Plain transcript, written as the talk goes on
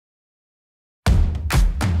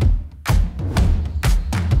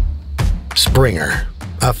Springer,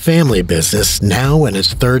 a family business now in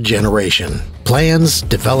its third generation, plans,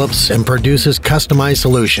 develops, and produces customized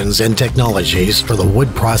solutions and technologies for the wood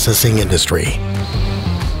processing industry.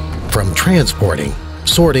 From transporting,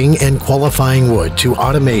 sorting, and qualifying wood to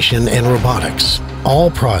automation and robotics,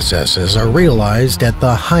 all processes are realized at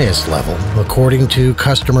the highest level according to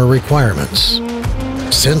customer requirements.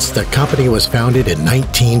 Since the company was founded in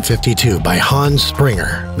 1952 by Hans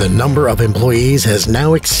Springer, the number of employees has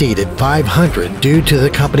now exceeded 500 due to the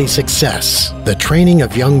company's success. The training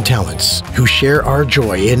of young talents who share our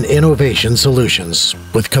joy in innovation solutions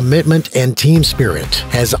with commitment and team spirit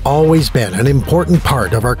has always been an important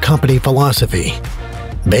part of our company philosophy.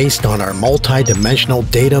 Based on our multi-dimensional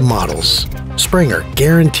data models, Springer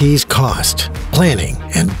guarantees cost, planning,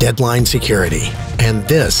 and deadline security. And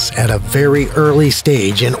this at a very early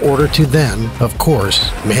stage in order to then, of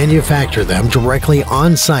course, manufacture them directly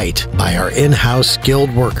on site by our in-house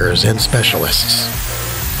skilled workers and specialists.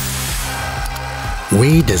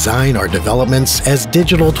 We design our developments as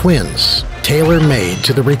digital twins, tailor-made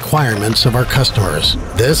to the requirements of our customers.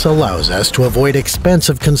 This allows us to avoid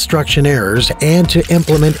expensive construction errors and to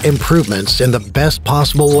implement improvements in the best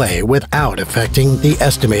possible way without affecting the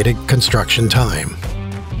estimated construction time.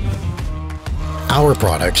 Our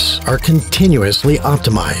products are continuously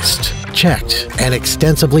optimized, checked, and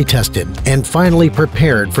extensively tested, and finally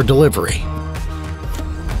prepared for delivery.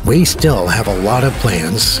 We still have a lot of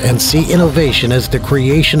plans and see innovation as the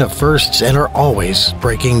creation of firsts and are always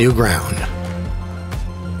breaking new ground.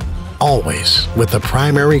 Always with the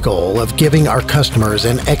primary goal of giving our customers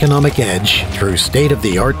an economic edge through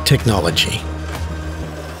state-of-the-art technology.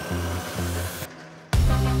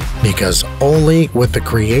 Because only with the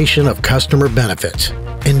creation of customer benefit,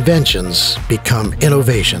 inventions become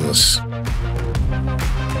innovations.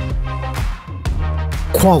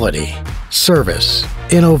 Quality, service,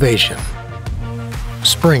 innovation.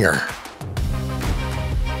 Springer.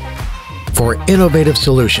 For innovative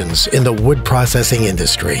solutions in the wood processing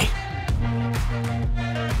industry.